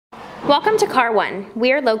Welcome to CarOne.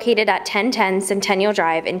 We are located at 1010 Centennial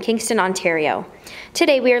Drive in Kingston, Ontario.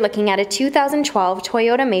 Today we are looking at a 2012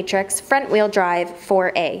 Toyota Matrix front-wheel drive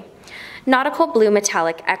 4A. Nautical Blue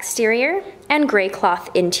Metallic exterior and gray cloth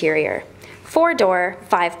interior. 4-door,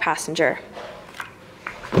 5-passenger.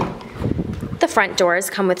 The front doors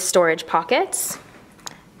come with storage pockets,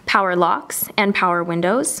 power locks and power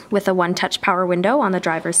windows with a one-touch power window on the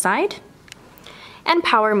driver's side, and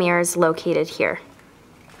power mirrors located here.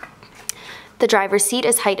 The driver's seat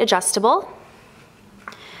is height adjustable.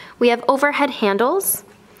 We have overhead handles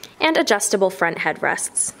and adjustable front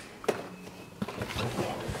headrests.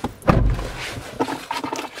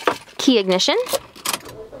 Key ignition,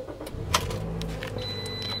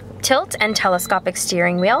 tilt and telescopic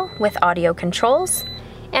steering wheel with audio controls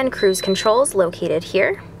and cruise controls located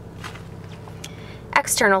here.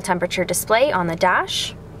 External temperature display on the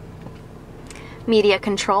dash. Media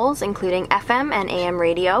controls including FM and AM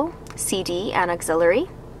radio, CD and auxiliary.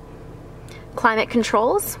 Climate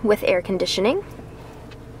controls with air conditioning.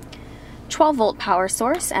 12-volt power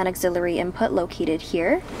source and auxiliary input located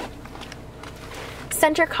here.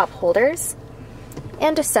 Center cup holders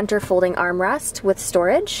and a center folding armrest with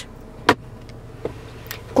storage.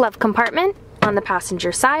 Glove compartment on the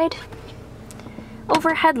passenger side.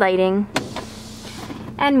 Overhead lighting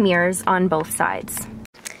and mirrors on both sides.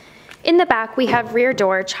 In the back we have rear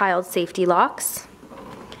door child safety locks,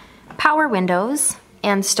 power windows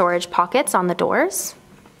and storage pockets on the doors,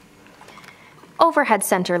 overhead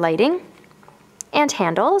center lighting and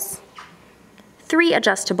handles, 3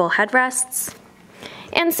 adjustable headrests,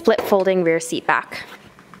 and split folding rear seat back.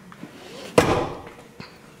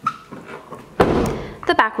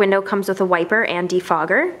 The back window comes with a wiper and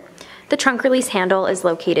defogger. The trunk release handle is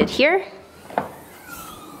located here.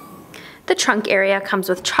 The trunk area comes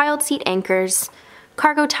with child seat anchors,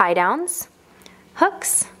 cargo tie downs,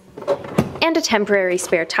 hooks, and a temporary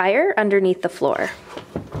spare tire underneath the floor.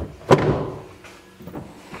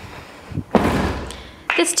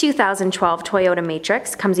 This 2012 Toyota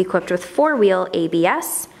Matrix comes equipped with 4-wheel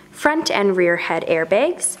ABS, front and rear head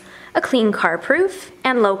airbags, a clean car proof,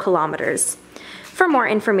 and low kilometers. For more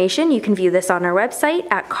information, you can view this on our website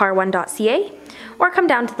at carone.ca or come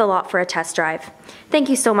down to the lot for a test drive. Thank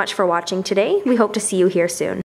you so much for watching today. We hope to see you here soon.